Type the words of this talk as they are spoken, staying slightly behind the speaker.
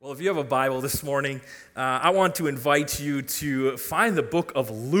Well, if you have a Bible this morning, I want to invite you to find the book of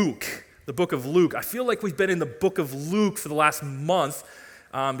Luke. The book of Luke. I feel like we've been in the book of Luke for the last month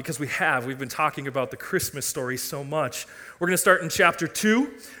because we've been talking about the Christmas story so much. We're going to start in chapter 2,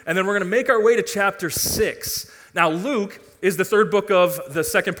 and then we're going to make our way to chapter 6. Now, Luke is the third book of the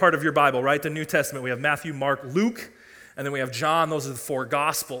second part of your Bible, right? The New Testament. We have Matthew, Mark, Luke, and then we have John. Those are the four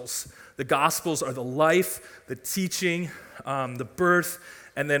Gospels. The Gospels are the life, the teaching, the birth,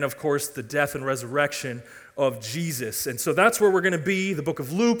 and then, of course, the death and resurrection of Jesus. And so that's where we're going to be, the book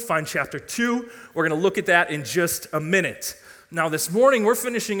of Luke, find chapter 2. We're going to look at that in just a minute. Now, this morning, we're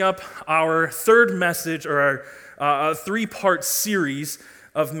finishing up our third message, or our three-part series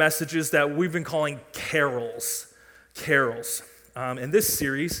of messages that we've been calling carols. Carols. In this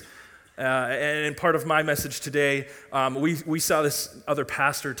series, and in part of my message today, we saw this other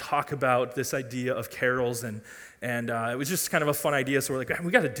pastor talk about this idea of carols, and it was just kind of a fun idea, so we're like,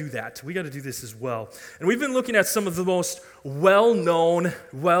 we got to do that. We got to do this as well. And we've been looking at some of the most well-known,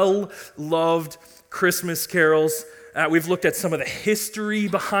 well-loved Christmas carols. We've looked at some of the history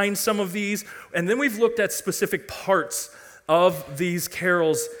behind some of these, and then we've looked at specific parts of these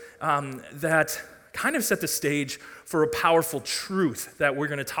carols that kind of set the stage for a powerful truth that we're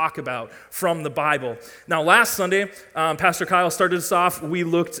going to talk about from the Bible. Now, last Sunday, Pastor Kyle started us off. We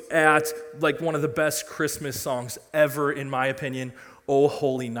looked at like one of the best Christmas songs ever, in my opinion, "O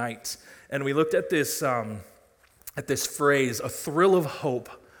Holy Night." And we looked at this phrase, "A thrill of hope,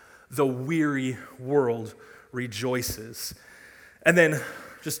 the weary world rejoices." And then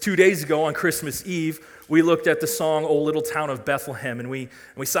just 2 days ago on Christmas Eve, we looked at the song, "O Little Town of Bethlehem," and we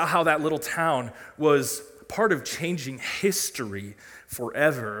saw how that little town was part of changing history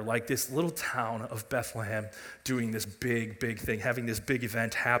forever, like this little town of Bethlehem doing this big thing, having this big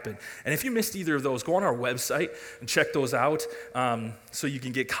event happen. And if you missed either of those, go on our website and check those out so you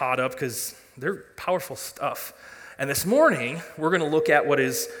can get caught up, because they're powerful stuff. And this morning, we're going to look at what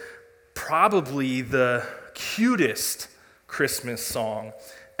is probably the cutest Christmas song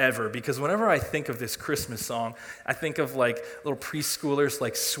ever, because whenever I think of this Christmas song, I think of like little preschoolers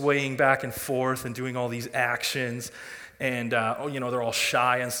like swaying back and forth and doing all these actions, and they're all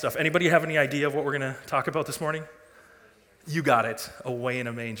shy and stuff. Anybody have any idea of what we're going to talk about this morning? You got it. Away in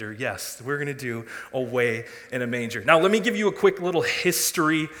a Manger. Yes, we're going to do Away in a Manger. Now, let me give you a quick little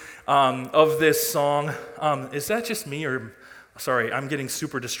history of this song. Is that just me, or sorry, I'm getting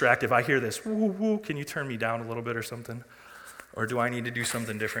super distracted. I hear this, woo, woo. Can you turn me down a little bit or something? Or do I need to do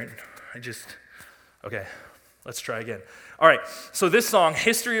something different? Okay, let's try again. All right, so this song,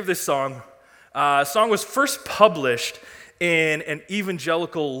 history of this song. Song was first published in an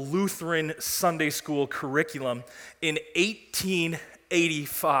evangelical Lutheran Sunday school curriculum in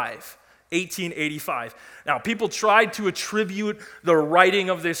 1885. 1885. Now, people tried to attribute the writing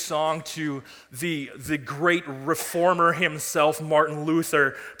of this song to the great reformer himself, Martin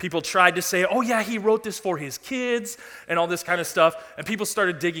Luther. People tried to say, oh yeah, he wrote this for his kids and all this kind of stuff. And people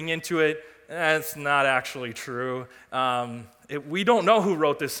started digging into it. That's not actually true. We don't know who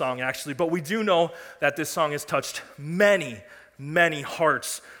wrote this song, actually, but we do know that this song has touched many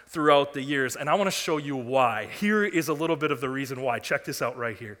hearts throughout the years. And I want to show you why. Here is a little bit of the reason why. Check this out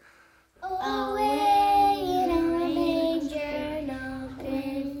right here. Away in a manger, no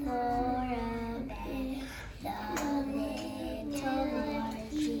good for a bed. The little Lord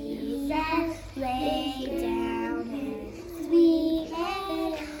Jesus lay down his sweet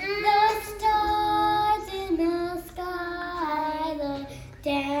head. The stars in the sky look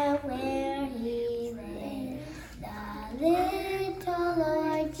down where he lay. The little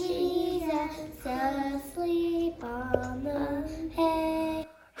Lord Jesus asleep on the hay.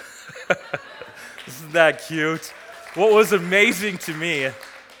 Isn't that cute? What was amazing to me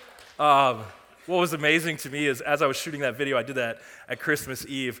is as I was shooting that video, I did that at Christmas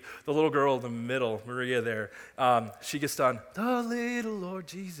Eve, the little girl in the middle, Maria there, she gets done, the little Lord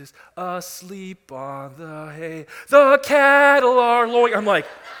Jesus asleep on the hay, the cattle are lowing. I'm like,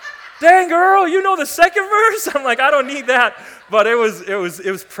 dang girl, you know the second verse? I'm like, I don't need that. But it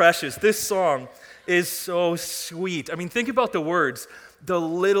was precious. This song is so sweet. I mean, think about the words. The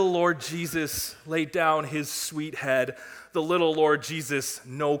little Lord Jesus laid down his sweet head. The little Lord Jesus,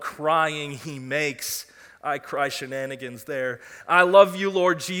 no crying he makes. I cry shenanigans there. I love you,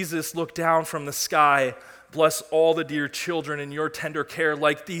 Lord Jesus, look down from the sky. Bless all the dear children in your tender care.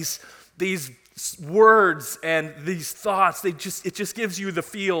 Like these words and these thoughts, it just gives you the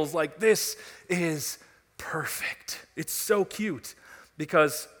feels like this is perfect. It's so cute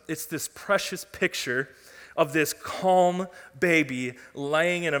because it's this precious picture of this calm baby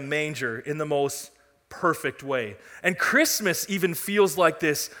laying in a manger in the most perfect way. And Christmas even feels like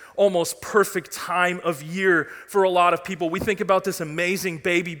this almost perfect time of year for a lot of people. We think about this amazing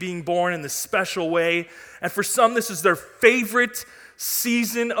baby being born in this special way. And for some, this is their favorite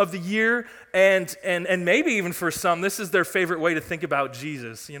season of the year. And maybe even for some, this is their favorite way to think about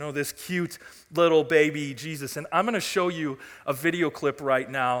Jesus, this cute little baby Jesus. And I'm going to show you a video clip right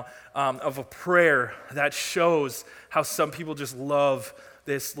now of a prayer that shows how some people just love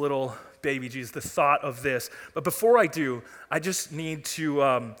this little baby Jesus, the thought of this. But before I do, I just need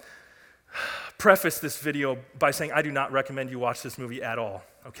to preface this video by saying I do not recommend you watch this movie at all,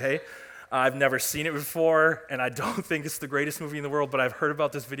 okay? I've never seen it before, and I don't think it's the greatest movie in the world, but I've heard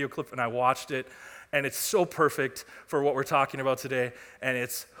about this video clip, and I watched it, and it's so perfect for what we're talking about today, and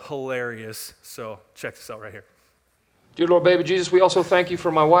it's hilarious. So check this out right here. Dear Lord baby Jesus, we also thank you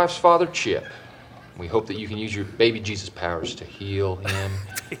for my wife's father, Chip. We hope that you can use your baby Jesus powers to heal him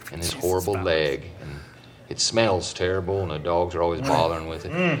and his horrible leg. And it smells terrible, and the dogs are always bothering with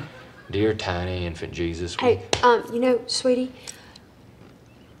it. Dear tiny infant Jesus. Hey, sweetie,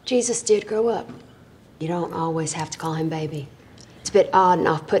 Jesus did grow up. You don't always have to call him baby. It's a bit odd and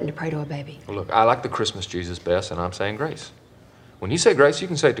off-putting to pray to a baby. Well, look, I like the Christmas Jesus best, and I'm saying grace. When you say grace, you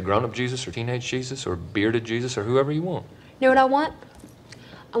can say it to grown-up Jesus or teenage Jesus or bearded Jesus or whoever you want. You know what I want?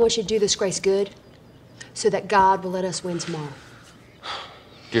 I want you to do this grace good so that God will let us win tomorrow.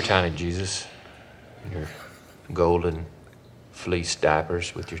 Dear tiny Jesus, your golden fleece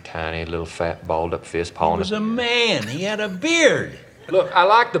diapers with your tiny little fat balled-up fist pawing. He was a man. He had a beard. Look, I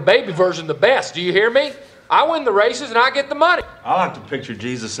like the baby version the best. Do you hear me? I win the races and I get the money. I like to picture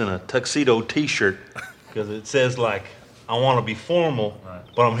Jesus in a tuxedo T-shirt because it says, like, I want to be formal,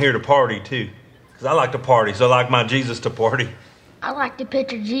 but I'm here to party, too. Because I like to party, so I like my Jesus to party. I like to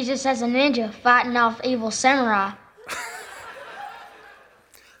picture Jesus as a ninja fighting off evil samurai.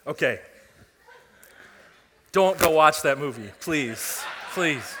 Okay. Don't go watch that movie, please.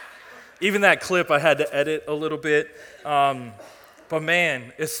 Please. Even that clip I had to edit a little bit. But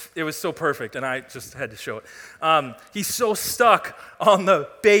man, it was so perfect, and I just had to show it. He's so stuck on the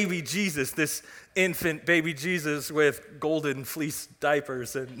baby Jesus, this infant baby Jesus with golden fleece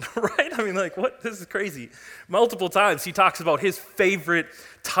diapers, and right? I mean, like, what? This is crazy. Multiple times he talks about his favorite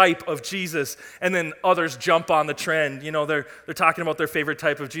type of Jesus, and then others jump on the trend. They're talking about their favorite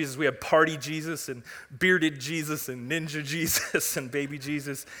type of Jesus. We have party Jesus and bearded Jesus and ninja Jesus and baby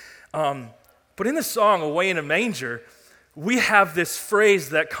Jesus. But in the song "Away in a Manger," we have this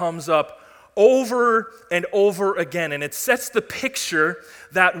phrase that comes up over and over again, and it sets the picture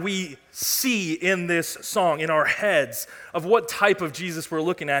that we see in this song in our heads of what type of Jesus we're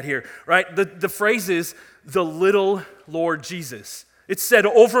looking at here, right? The phrase is the little Lord Jesus. It's said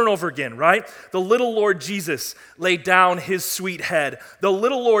over and over again, right? The little Lord Jesus laid down his sweet head. The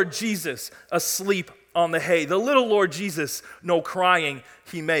little Lord Jesus asleep on the hay. The little Lord Jesus, no crying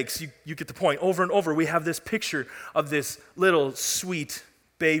he makes. You get the point. Over and over, we have this picture of this little sweet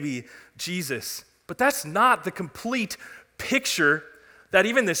baby Jesus. But that's not the complete picture that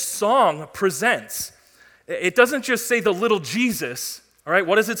even this song presents. It doesn't just say the little Jesus, all right?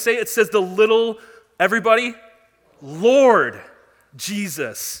 What does it say? It says the little, everybody, Lord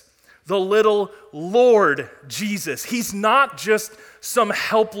Jesus. The little Lord Jesus. He's not just some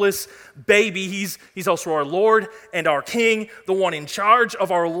helpless baby. He's also our Lord and our King, the one in charge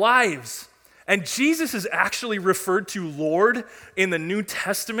of our lives. And Jesus is actually referred to Lord in the New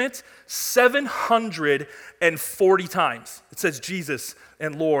Testament 740 times. It says Jesus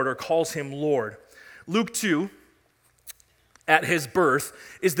and Lord, or calls him Lord. Luke 2, at his birth,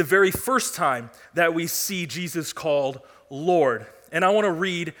 is the very first time that we see Jesus called Lord. And I want to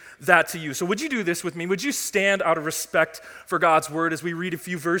read that to you. So would you do this with me? Would you stand out of respect for God's word as we read a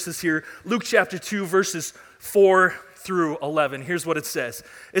few verses here? Luke chapter 2, verses 4 through 11. Here's what it says.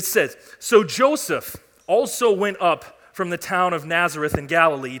 It says, "So Joseph also went up from the town of Nazareth in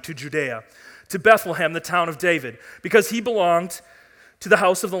Galilee to Judea, to Bethlehem, the town of David, because he belonged to the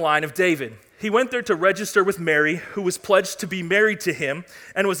house of the line of David. He went there to register with Mary, who was pledged to be married to him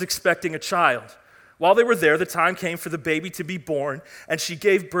and was expecting a child. While they were there, the time came for the baby to be born, and she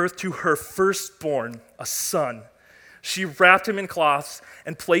gave birth to her firstborn, a son. She wrapped him in cloths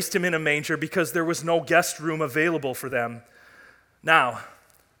and placed him in a manger because there was no guest room available for them. Now,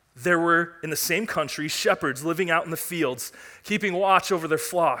 there were in the same country shepherds living out in the fields, keeping watch over their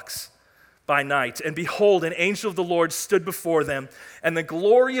flocks by night. And behold, an angel of the Lord stood before them, and the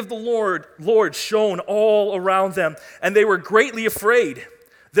glory of the Lord shone all around them, and they were greatly afraid.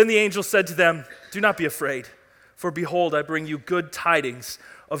 Then the angel said to them, 'Do not be afraid, for behold, I bring you good tidings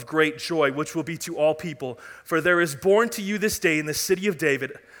of great joy, which will be to all people. For there is born to you this day in the city of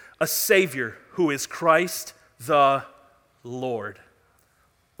David a Savior who is Christ the Lord.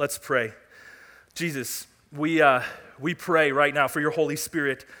 Let's pray. Jesus, we pray right now for your Holy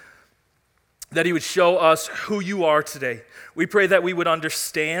Spirit that he would show us who you are today. We pray that we would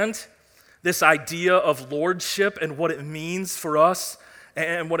understand this idea of lordship and what it means for us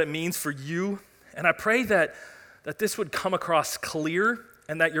and what it means for you. And I pray that this would come across clear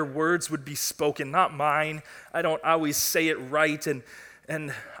and that your words would be spoken, not mine. I don't always say it right, and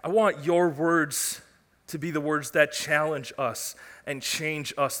I want your words to be the words that challenge us and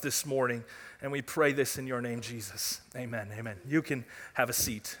change us this morning. And we pray this in your name, Jesus. Amen, amen. You can have a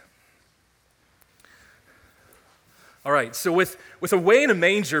seat. All right, so with Away in a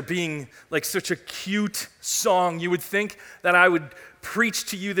Manger being like such a cute song, you would think that I would preach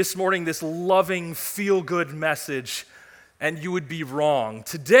to you this morning this loving, feel-good message, and you would be wrong.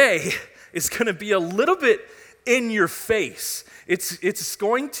 Today is going to be a little bit in your face. It's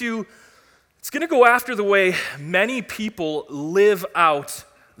going to go after the way many people live out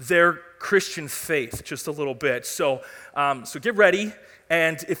their Christian faith just a little bit. So get ready,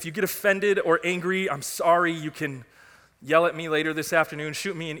 and if you get offended or angry, I'm sorry. You can yell at me later this afternoon,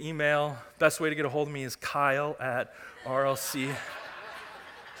 shoot me an email. Best way to get a hold of me is Kyle@RLC.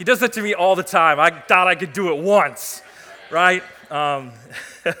 He does that to me all the time. I thought I could do it once, right?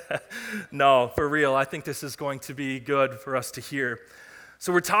 No, for real, I think this is going to be good for us to hear.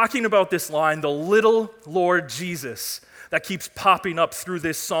 So we're talking about this line, the little Lord Jesus, that keeps popping up through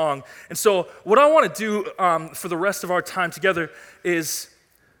this song. And so what I want to do for the rest of our time together is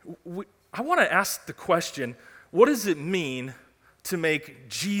I want to ask the question, what does it mean to make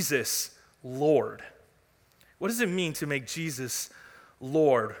Jesus Lord? What does it mean to make Jesus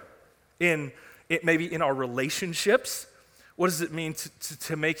Lord maybe in our relationships? What does it mean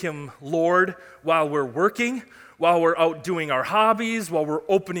to make him Lord while we're working, while we're out doing our hobbies, while we're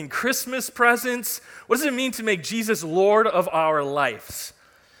opening Christmas presents? What does it mean to make Jesus Lord of our lives?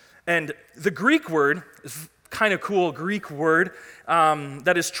 And the Greek word is kind of cool Greek word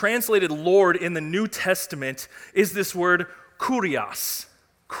that is translated Lord in the New Testament is this word kurios,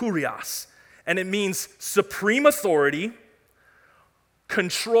 and it means supreme authority,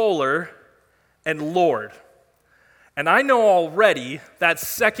 controller, and Lord. And I know already that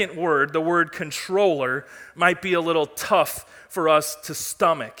second word, the word controller, might be a little tough for us to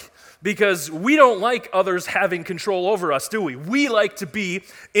stomach because we don't like others having control over us, do we? We like to be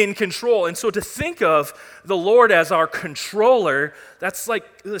in control. And so to think of the Lord as our controller, that's ugh,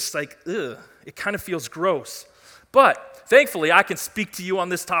 it kind of feels gross. But thankfully, I can speak to you on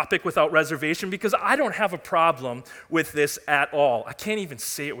this topic without reservation because I don't have a problem with this at all. I can't even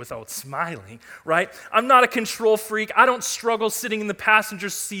say it without smiling, right? I'm not a control freak. I don't struggle sitting in the passenger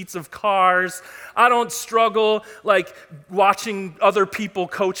seats of cars. I don't struggle like watching other people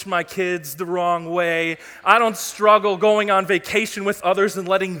coach my kids the wrong way. I don't struggle going on vacation with others and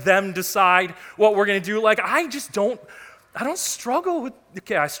letting them decide what we're going to do. Like, I don't struggle with,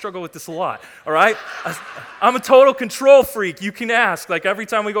 I struggle with this a lot, all right? I'm a total control freak. You can ask, like every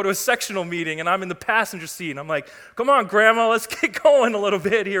time we go to a sectional meeting and I'm in the passenger seat and I'm like, come on, Grandma, let's get going a little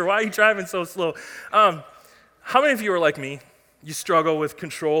bit here. Why are you driving so slow? How many of you are like me? You struggle with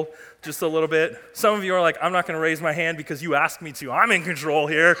control just a little bit? Some of you are like, I'm not going to raise my hand because you asked me to. I'm in control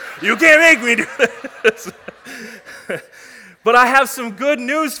here. You can't make me do this. But I have some good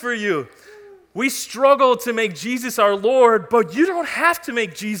news for you. We struggle to make Jesus our Lord, but you don't have to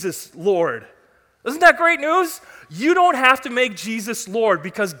make Jesus Lord. Isn't that great news? You don't have to make Jesus Lord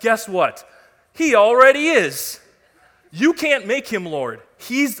because guess what? He already is. You can't make him Lord.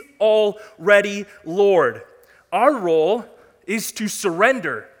 He's already Lord. Our role is to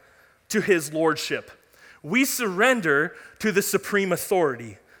surrender to his lordship. We surrender to the supreme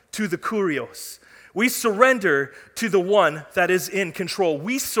authority, to the kurios. We surrender to the one that is in control.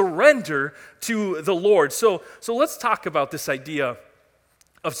 We surrender to the Lord. So let's talk about this idea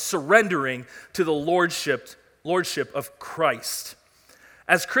of surrendering to the lordship of Christ.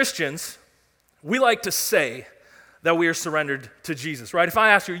 As Christians, we like to say that we are surrendered to Jesus, right? If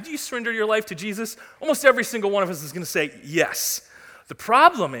I ask you, do you surrender your life to Jesus? Almost every single one of us is going to say yes. The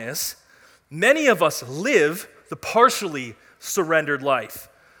problem is, many of us live the partially surrendered life.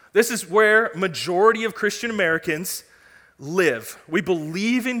 This is where majority of Christian Americans live. We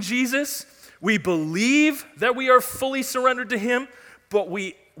believe in Jesus. We believe that we are fully surrendered to him, but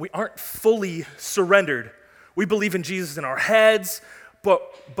we aren't fully surrendered. We believe in Jesus in our heads,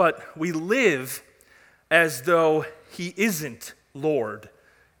 but we live as though he isn't Lord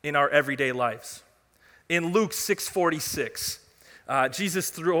in our everyday lives. In Luke 6:46,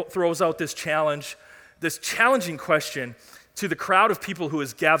 Jesus throws out this challenging question. to the crowd of people who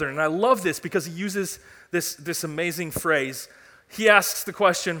is gathered. And I love this because he uses this amazing phrase. He asks the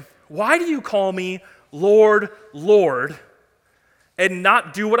question, why do you call me Lord, Lord, and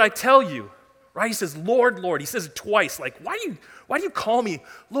not do what I tell you? Right? He says, Lord, Lord. He says it twice. Like, why do you call me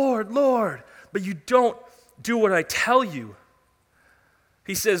Lord, Lord, but you don't do what I tell you?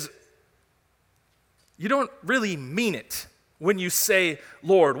 He says, you don't really mean it when you say,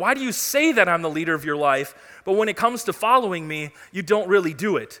 Lord. Why do you say that I'm the leader of your life, but when it comes to following me, you don't really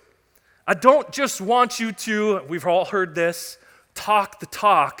do it? I don't just want you to, we've all heard this, talk the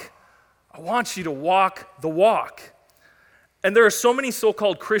talk. I want you to walk the walk. And there are so many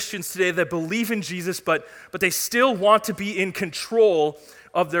so-called Christians today that believe in Jesus, but they still want to be in control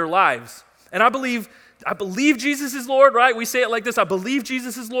of their lives. And I believe Jesus is Lord, right? We say it like this, I believe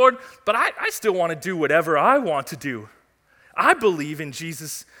Jesus is Lord, but I still want to do whatever I want to do. I believe in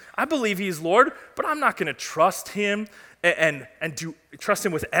Jesus. I believe he is Lord, but I'm not going to trust him and trust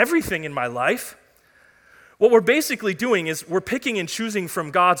him with everything in my life. What we're basically doing is we're picking and choosing from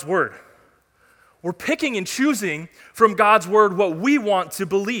God's word. We're picking and choosing from God's word what we want to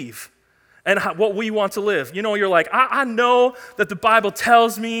believe and what we want to live. You know, you're like, I know that the Bible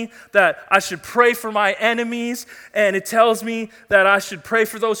tells me that I should pray for my enemies, and it tells me that I should pray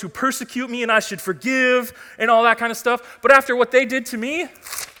for those who persecute me, and I should forgive, and all that kind of stuff. But after what they did to me,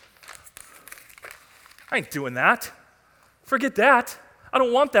 I ain't doing that. Forget that. I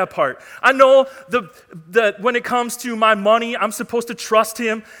don't want that part. I know that when it comes to my money, I'm supposed to trust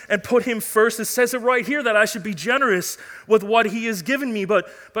him and put him first. It says it right here that I should be generous with what he has given me, but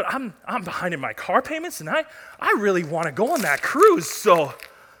I'm behind in my car payments, and I really want to go on that cruise, so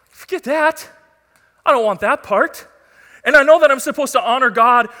forget that. I don't want that part. And I know that I'm supposed to honor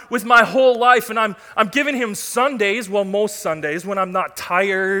God with my whole life, and I'm giving him Sundays, well, most Sundays, when I'm not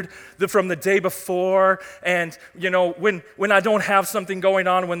tired from the day before, and, you know, when I don't have something going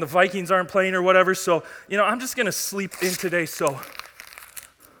on, when the Vikings aren't playing or whatever, so, you know, I'm just going to sleep in today, so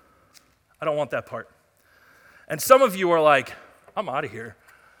I don't want that part. And some of you are like, I'm out of here.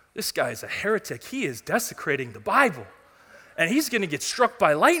 This guy is a heretic. He is desecrating the Bible, and he's going to get struck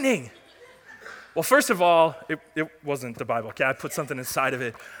by lightning. Well, first of all, it wasn't the Bible. Okay, I put something inside of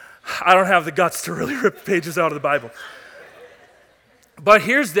it. I don't have the guts to really rip pages out of the Bible. But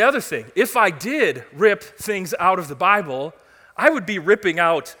here's the other thing. If I did rip things out of the Bible, I would be ripping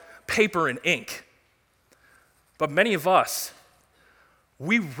out paper and ink. But many of us,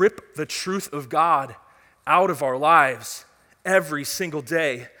 we rip the truth of God out of our lives every single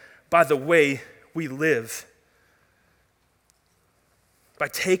day by the way we live. By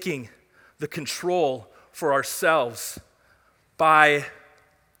taking the control for ourselves by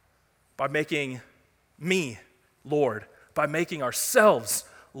making me Lord, by making ourselves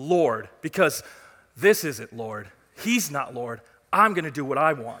Lord, because this isn't Lord. He's not Lord. I'm going to do what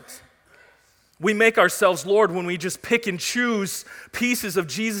I want. We make ourselves Lord when we just pick and choose pieces of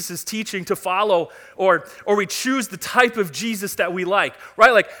Jesus' teaching to follow, or we choose the type of Jesus that we like,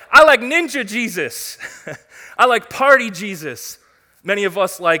 right? Like, I like ninja Jesus. I like party Jesus. Many of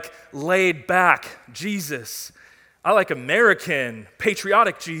us like laid back Jesus. I like American,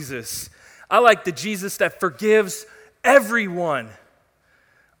 patriotic Jesus. I like the Jesus that forgives everyone.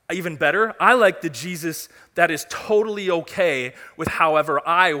 Even better, I like the Jesus that is totally okay with however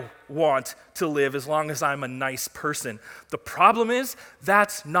I want to live as long as I'm a nice person. The problem is,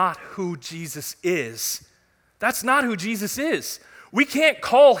 that's not who Jesus is. That's not who Jesus is. We can't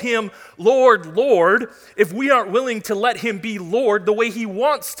call him Lord, Lord, if we aren't willing to let him be Lord the way he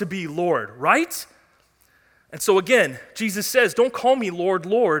wants to be Lord, right? And so again, Jesus says, don't call me Lord,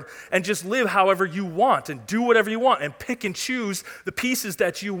 Lord, and just live however you want and do whatever you want and pick and choose the pieces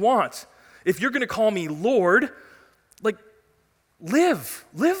that you want. If you're going to call me Lord, like, live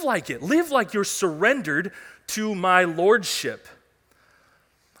like it. Live like you're surrendered to my lordship.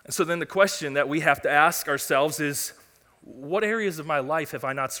 And so then the question that we have to ask ourselves is, what areas of my life have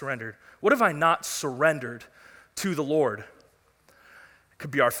I not surrendered? What have I not surrendered to the Lord? It could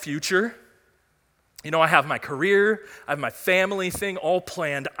be our future. You know, I have my career, I have my family thing all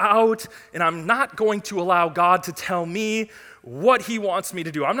planned out, and I'm not going to allow God to tell me what he wants me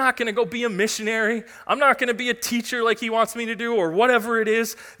to do. I'm not going to go be a missionary. I'm not going to be a teacher like he wants me to do, or whatever it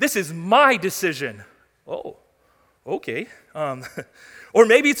is. This is my decision. Oh, okay. Or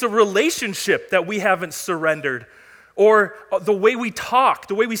maybe it's a relationship that we haven't surrendered, or the way we talk,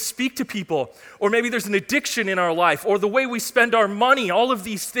 the way we speak to people, or maybe there's an addiction in our life, or the way we spend our money. All of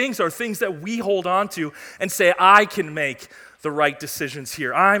these things are things that we hold on to and say, I can make the right decisions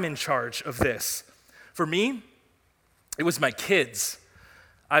here. I'm in charge of this. For me, it was my kids.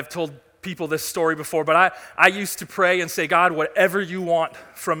 I've told people this story before, but I used to pray and say, God, whatever you want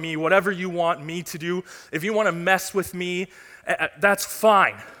from me, whatever you want me to do, if you want to mess with me, that's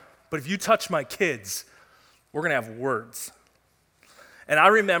fine. But if you touch my kids, we're going to have words. And I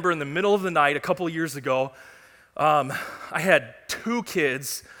remember in the middle of the night a couple of years ago, I had 2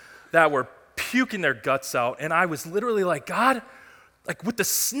 kids that were puking their guts out, and I was literally like, God, like with the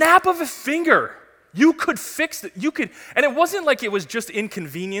snap of a finger, you could fix it. You could, and it wasn't like it was just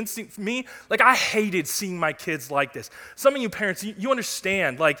inconveniencing me. Like, I hated seeing my kids like this. Some of you parents, you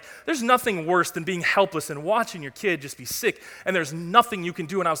understand, like, there's nothing worse than being helpless and watching your kid just be sick, and there's nothing you can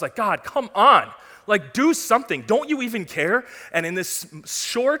do. And I was like, God, come on. Like, do something. Don't you even care? And in this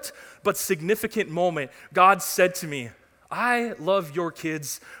short but significant moment, God said to me, I love your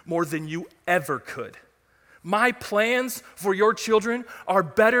kids more than you ever could. My plans for your children are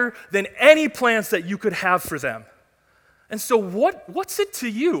better than any plans that you could have for them. And so what's it to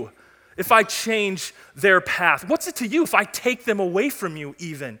you if I change their path? What's it to you if I take them away from you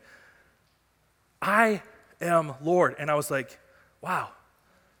even? I am Lord. And I was like, wow,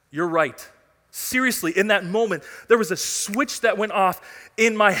 you're right. Seriously, in that moment, there was a switch that went off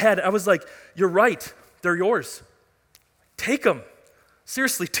in my head. I was like, you're right. They're yours. Take them.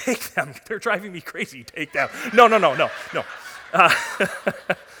 Seriously, take them. They're driving me crazy. Take them. No.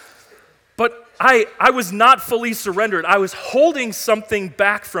 But I was not fully surrendered. I was holding something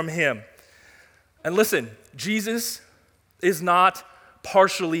back from him. And listen, Jesus is not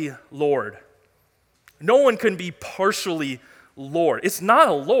partially Lord. No one can be partially Lord. It's not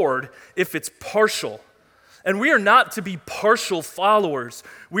a Lord if it's partial. And we are not to be partial followers.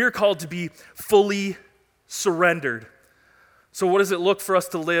 We are called to be fully surrendered. So what does it look for us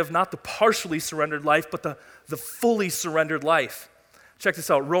to live? Not the partially surrendered life, but the fully surrendered life. Check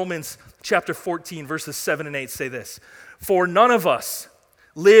this out. Romans chapter 14, verses 7 and 8 say this. For none of us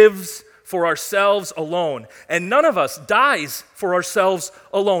lives for ourselves alone, and none of us dies for ourselves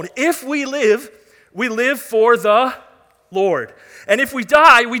alone. If we live for the Lord. And if we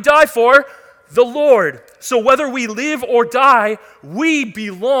die for the Lord. So whether we live or die, we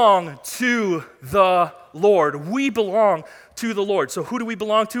belong to the Lord. We belong to the Lord. So who do we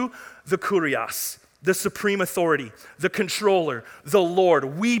belong to? The Kurios, the supreme authority, the controller, the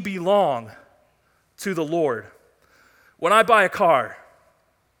Lord. We belong to the Lord. When I buy a car,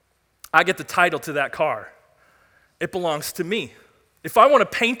 I get the title to that car. It belongs to me. If I want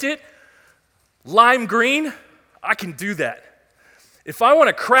to paint it lime green, I can do that. If I want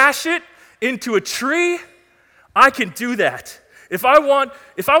to crash it into a tree, I can do that. If I want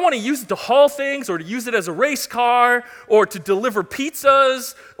to use it to haul things or to use it as a race car or to deliver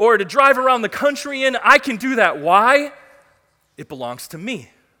pizzas or to drive around the country in, I can do that. Why? It belongs to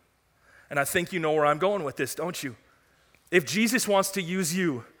me. And I think you know where I'm going with this, don't you? If Jesus wants to use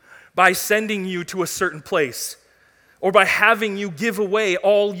you by sending you to a certain place, or by having you give away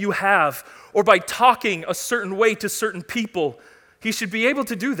all you have, or by talking a certain way to certain people, he should be able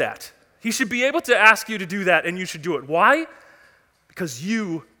to do that. He should be able to ask you to do that, and you should do it. Why? Because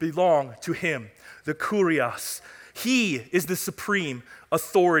you belong to him, the Kurios. He is the supreme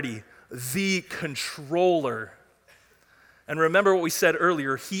authority, the controller. And remember what we said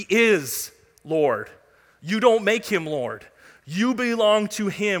earlier, he is Lord. You don't make him Lord. You belong to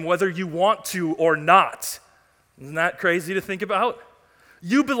him whether you want to or not. Isn't that crazy to think about?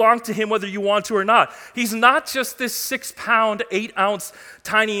 You belong to him whether you want to or not. He's not just this 6-pound, 8-ounce,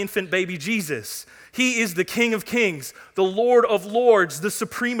 tiny infant baby Jesus. He is the King of Kings, the Lord of Lords, the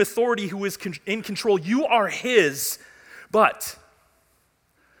supreme authority who is in control. You are his, but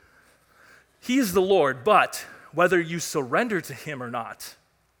he is the Lord, but whether you surrender to him or not,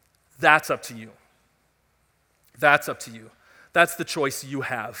 that's up to you. That's up to you. That's the choice you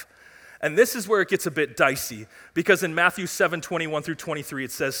have. And this is where it gets a bit dicey, because in Matthew 7:21 through 23,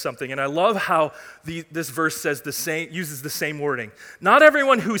 it says something, and I love how this verse says uses the same wording. Not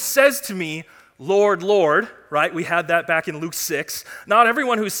everyone who says to me, Lord, Lord, right? We had that back in Luke 6. Not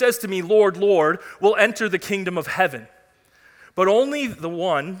everyone who says to me, Lord, Lord, will enter the kingdom of heaven, but only the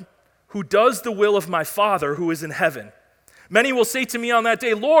one who does the will of my Father who is in heaven. Many will say to me on that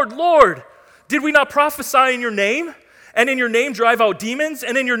day, Lord, Lord, did we not prophesy in your name? And in your name drive out demons,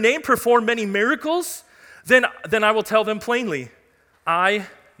 and in your name perform many miracles? Then I will tell them plainly, I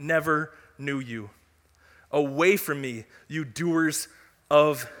never knew you. Away from me, you doers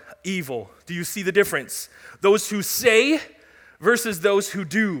of evil. Do you see the difference? Those who say versus those who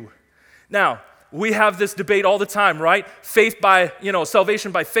do. Now, we have this debate all the time, right?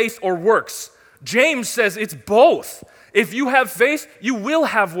 Salvation by faith or works. James says it's both. If you have faith, you will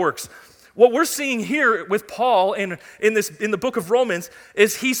have works. What we're seeing here with Paul in the book of Romans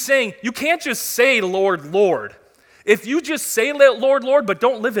is he's saying, you can't just say, Lord, Lord. If you just say, Lord, Lord, but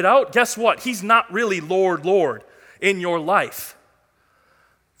don't live it out, guess what? He's not really Lord, Lord in your life.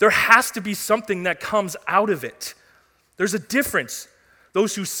 There has to be something that comes out of it. There's a difference.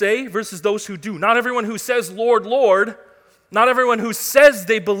 Those who say versus those who do. Not everyone who says, Lord, Lord, not everyone who says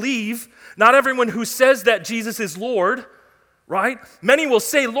they believe, not everyone who says that Jesus is Lord, right? Many will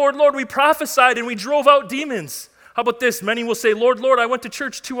say, Lord, Lord, we prophesied and we drove out demons. How about this? Many will say, Lord, Lord, I went to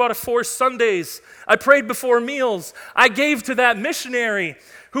church 2 out of 4 Sundays. I prayed before meals. I gave to that missionary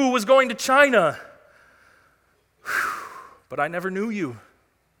who was going to China. But I never knew you.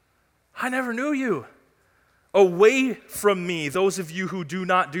 I never knew you. Away from me, those of you who do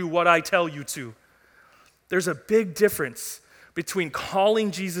not do what I tell you to. There's a big difference between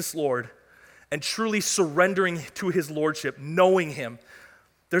calling Jesus Lord and truly surrendering to his lordship, knowing him.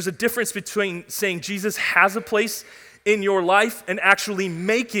 There's a difference between saying Jesus has a place in your life and actually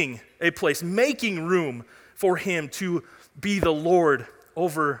making a place, making room for him to be the Lord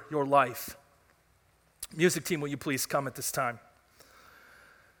over your life. Music team, will you please come at this time?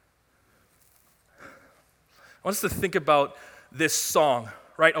 I want us to think about this song,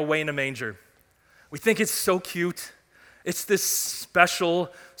 right? Away in a Manger. We think it's so cute. It's this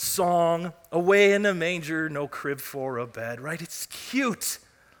special song, away in a manger, no crib for a bed, right? It's cute.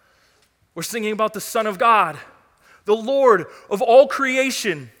 We're singing about the Son of God, the Lord of all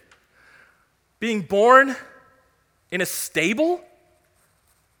creation, being born in a stable,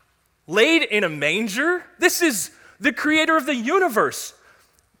 laid in a manger. This is the creator of the universe.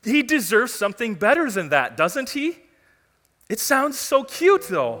 He deserves something better than that, doesn't he? It sounds so cute,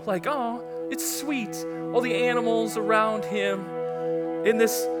 though. Like, oh, it's sweet. All the animals around him in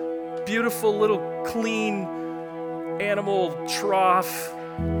this beautiful little clean animal trough.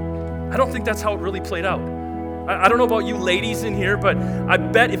 I don't think that's how it really played out. I don't know about you ladies in here, but I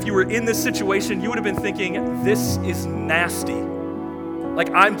bet if you were in this situation, you would have been thinking, this is nasty.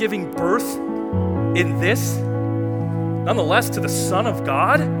 Like, I'm giving birth in this, nonetheless, to the Son of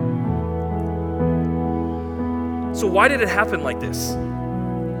God. So why did it happen like this?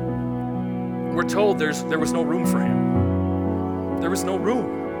 We're told there was no room for him. There was no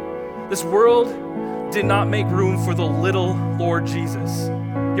room. This world did not make room for the little Lord Jesus.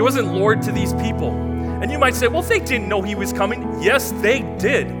 He wasn't Lord to these people. And you might say, well, they didn't know he was coming. Yes, they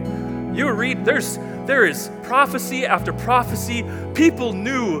did. You read, there is prophecy after prophecy. People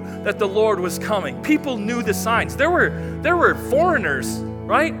knew that the Lord was coming. People knew the signs. There were foreigners,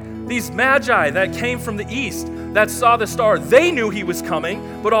 right? These magi that came from the east that saw the star. They knew he was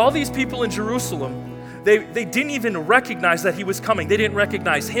coming, but all these people in Jerusalem, they didn't even recognize that he was coming. They didn't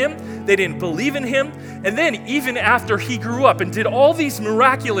recognize him. They didn't believe in him. And then even after he grew up and did all these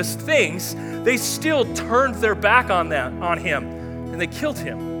miraculous things, they still turned their back on him, and they killed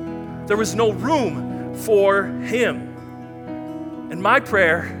him. There was no room for him. And my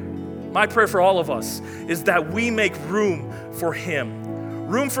prayer for all of us is that we make room for him.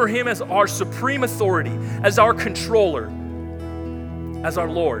 Room for him as our supreme authority, as our controller, as our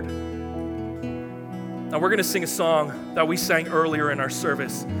Lord. Now we're going to sing a song that we sang earlier in our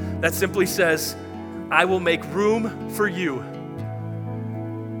service that simply says, I will make room for you.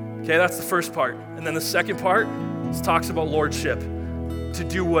 Okay, that's the first part. And then the second part talks about lordship. To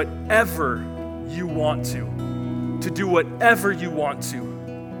do whatever you want to do whatever you want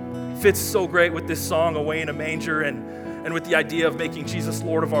to. Fits so great with this song, Away in a Manger, and with the idea of making Jesus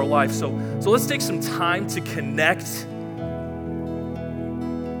Lord of our life. So let's take some time to connect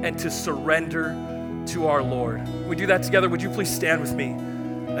and to surrender to our Lord. Can we do that together? Would you please stand with me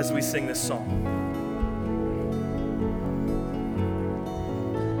as we sing this song?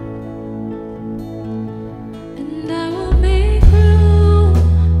 And I will make room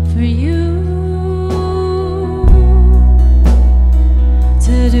for you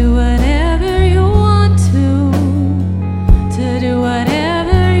to do whatever you want to do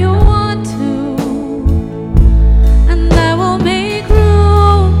whatever you want to, and I will make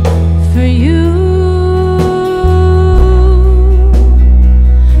room for you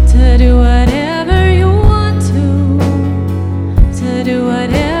to do whatever you want to do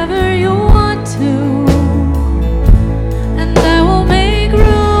whatever you want to, and I will make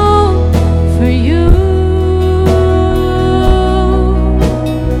room for you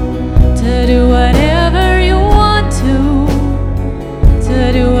to do whatever you want to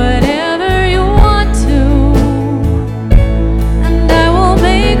do whatever you want to, and I will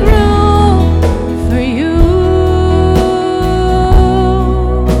make room for you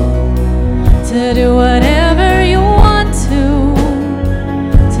to do whatever you want to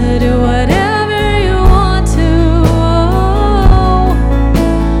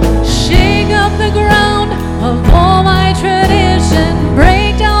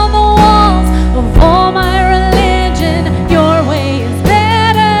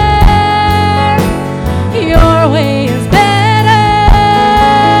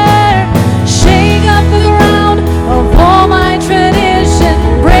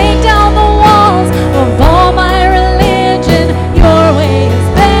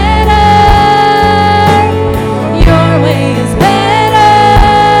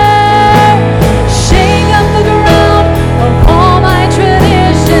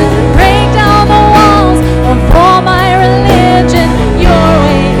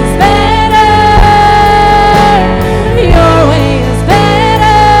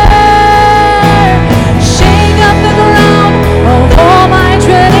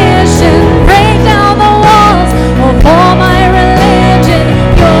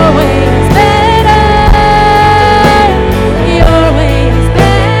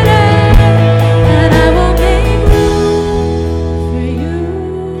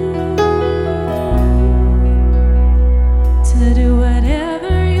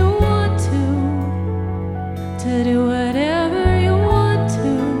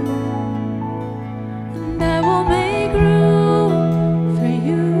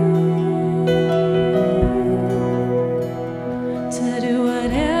do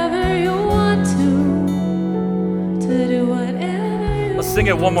whatever you want to do whatever you Let's sing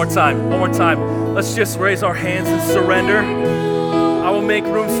it one more time. One more time. Let's just raise our hands and surrender. I will make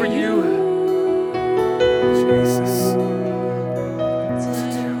room for you, Jesus. to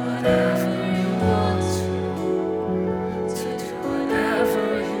do whatever you want to do whatever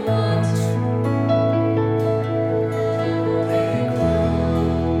you want Make room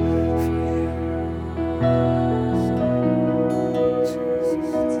for you,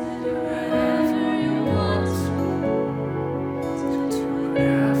 Jesus. to do whatever you want to do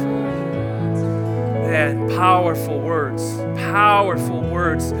whatever you want. Man, powerful words. Powerful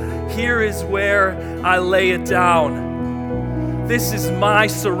words. Here is where I lay it down. This is my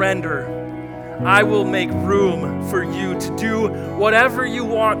surrender. I will make room for you to do whatever you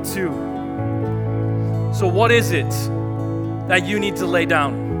want to. So, what is it that you need to lay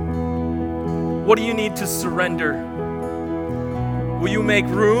down? What do you need to surrender? Will you make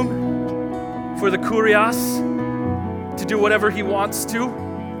room for the Kurios to do whatever he wants to?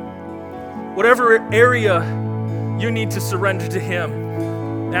 Whatever area you need to surrender to him.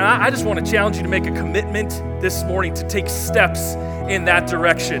 And I just want to challenge you to make a commitment this morning to take steps in that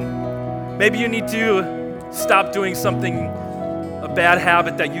direction. Maybe you need to stop doing something, a bad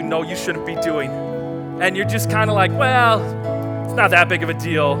habit that you know you shouldn't be doing. And you're just kind of like, well, it's not that big of a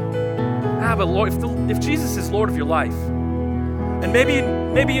deal. But Lord, if Jesus is Lord of your life, and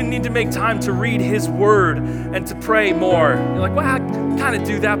maybe you need to make time to read his word and to pray more. You're like, well, I kind of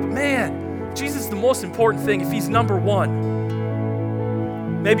do that, but man, Jesus is the most important thing if he's number one.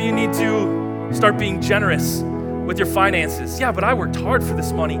 Maybe you need to start being generous with your finances. Yeah, but I worked hard for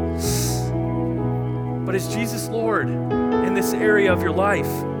this money. But is Jesus Lord in this area of your life?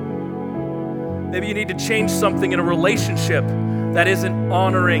 Maybe you need to change something in a relationship that isn't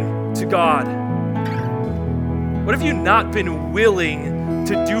honoring to God. What have you not been willing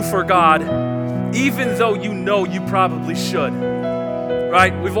to do for God, even though you know you probably should?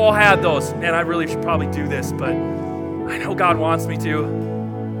 Right? We've all had those. Man, I really should probably do this, but I know God wants me to.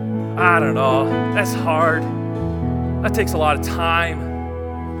 I don't know. That's hard. That takes a lot of time.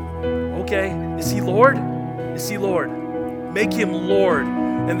 Okay, is he Lord? Is he Lord? Make him Lord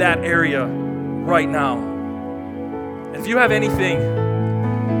in that area right now. And if you have anything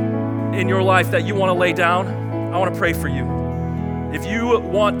in your life that you want to lay down, I want to pray for you. If you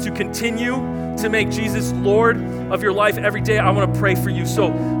want to continue to make Jesus Lord of your life every day, I want to pray for you.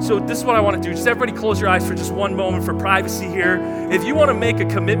 So this is what I want to do. Just everybody close your eyes for just one moment for privacy here. If you want to make a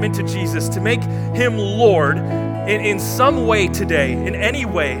commitment to Jesus, to make him Lord in some way today, in any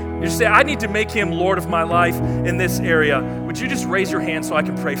way, you just say, I need to make him Lord of my life in this area. Would you just raise your hand so I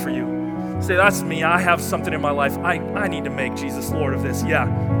can pray for you? Say, that's me. I have something in my life. I need to make Jesus Lord of this.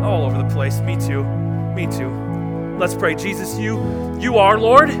 Yeah, all over the place. Me too. Me too. Let's pray. Jesus, you are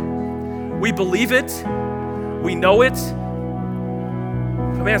Lord. We believe it. We know it.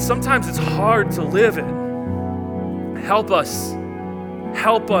 But man, sometimes it's hard to live it. Help us.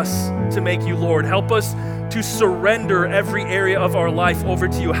 Help us to make you Lord. Help us to surrender every area of our life over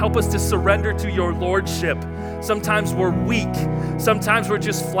to you. Help us to surrender to your lordship. Sometimes we're weak. Sometimes we're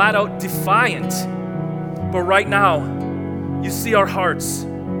just flat out defiant. But right now, you see our hearts.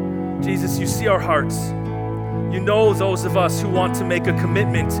 Jesus, you see our hearts. You know those of us who want to make a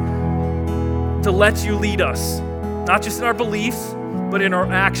commitment to let you lead us, not just in our beliefs, but in our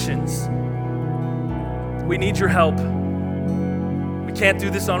actions. We need your help. We can't do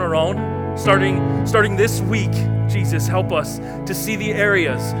this on our own. Starting this week, Jesus, help us to see the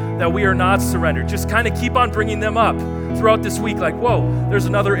areas that we are not surrendered. Just kind of keep on bringing them up throughout this week, like, whoa, there's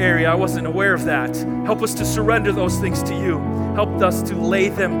another area, I wasn't aware of that. Help us to surrender those things to you. Help us to lay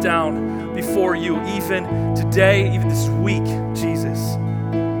them down before you, even today, even this week, Jesus.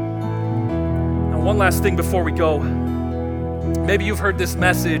 Now, one last thing before we go. Maybe you've heard this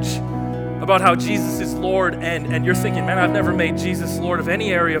message about how Jesus is Lord, and you're thinking, man, I've never made Jesus Lord of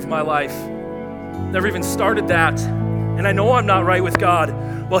any area of my life. Never even started that. And I know I'm not right with God.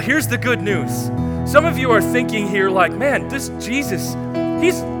 Well, here's the good news. Some of you are thinking here like, man, this Jesus,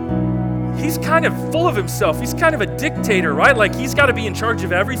 he's kind of full of himself. He's kind of a dictator, right? Like he's got to be in charge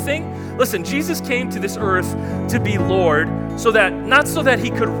of everything. Listen, Jesus came to this earth to be Lord, not so that he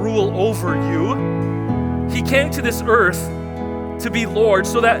could rule over you. He came to this earth to be Lord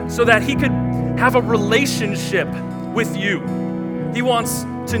so that he could have a relationship with you. He wants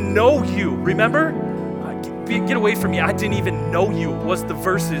to know you. Remember? Get away from me. I didn't even know you was the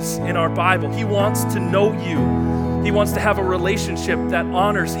verses in our Bible. He wants to know you. He wants to have a relationship that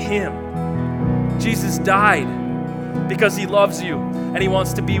honors him. Jesus died because he loves you and he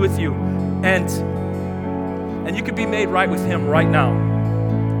wants to be with you. And And you could be made right with him right now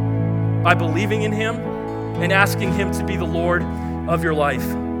by believing in him and asking him to be the Lord of your life.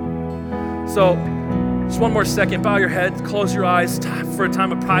 So just one more second, bow your head, close your eyes for a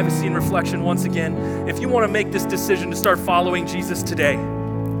time of privacy and reflection once again. If you want to make this decision to start following Jesus today, if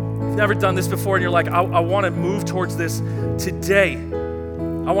you've never done this before and you're like, I want to move towards this today,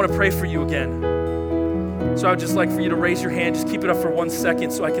 I want to pray for you again. So I would just like for you to raise your hand, just keep it up for 1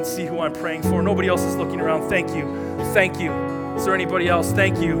 second so I can see who I'm praying for. Nobody else is looking around. Thank you. Thank you. Is there anybody else?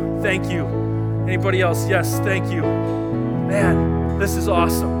 Thank you. Thank you. Anybody else? Yes, thank you. Man, this is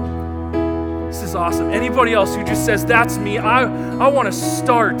awesome. This is awesome. Anybody else who just says, that's me, I want to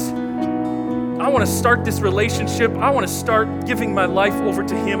start. I want to start this relationship. I want to start giving my life over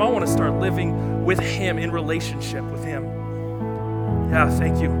to him. I want to start living with him, in relationship with him. Yeah,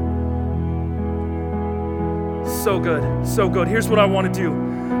 thank you. So good, so good. Here's what I want to do.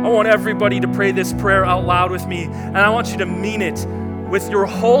 I want everybody to pray this prayer out loud with me, and I want you to mean it with your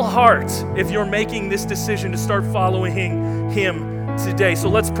whole heart if you're making this decision to start following him today. So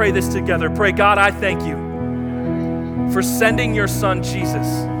let's pray this together. Pray, God, I thank you for sending your son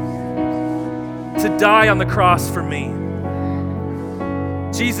Jesus to die on the cross for me.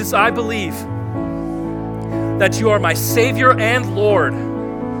 Jesus, I believe that you are my Savior and Lord.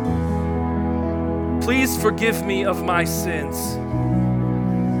 Please forgive me of my sins.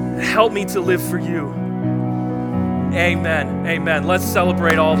 Help me to live for you. Amen. Amen. Let's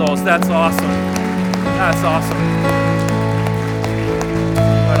celebrate all those. That's awesome. That's awesome.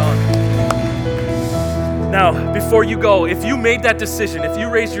 Right on. Now, before you go, if you made that decision, if you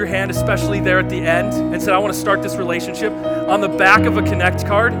raised your hand, especially there at the end, and said, I want to start this relationship, on the back of a Connect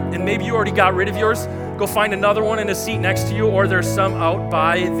card, and maybe you already got rid of yours, go find another one in a seat next to you, or there's some out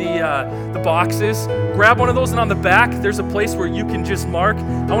by the boxes. Grab one of those, and on the back, there's a place where you can just mark,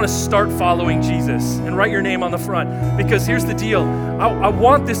 I want to start following Jesus, and write your name on the front. Because here's the deal, I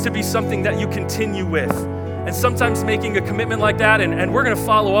want this to be something that you continue with. And sometimes making a commitment like that, and we're going to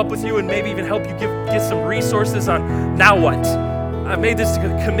follow up with you and maybe even help you get some resources on now what? I made this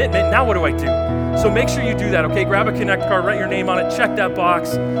commitment, now what do I do? So make sure you do that, okay? Grab a Connect card, write your name on it, check that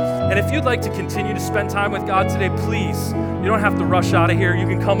box. And if you'd like to continue to spend time with God today, please, you don't have to rush out of here. You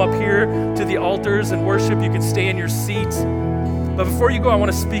can come up here to the altars and worship. You can stay in your seat. But before you go, I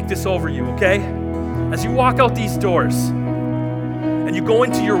want to speak this over you, okay? As you walk out these doors and you go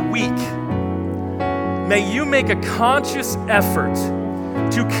into your week, may you make a conscious effort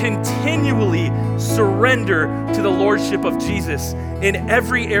to continually surrender to the Lordship of Jesus in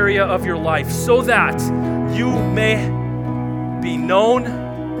every area of your life so that you may be known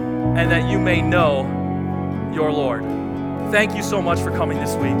and that you may know your Lord. Thank you so much for coming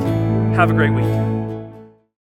this week. Have a great week.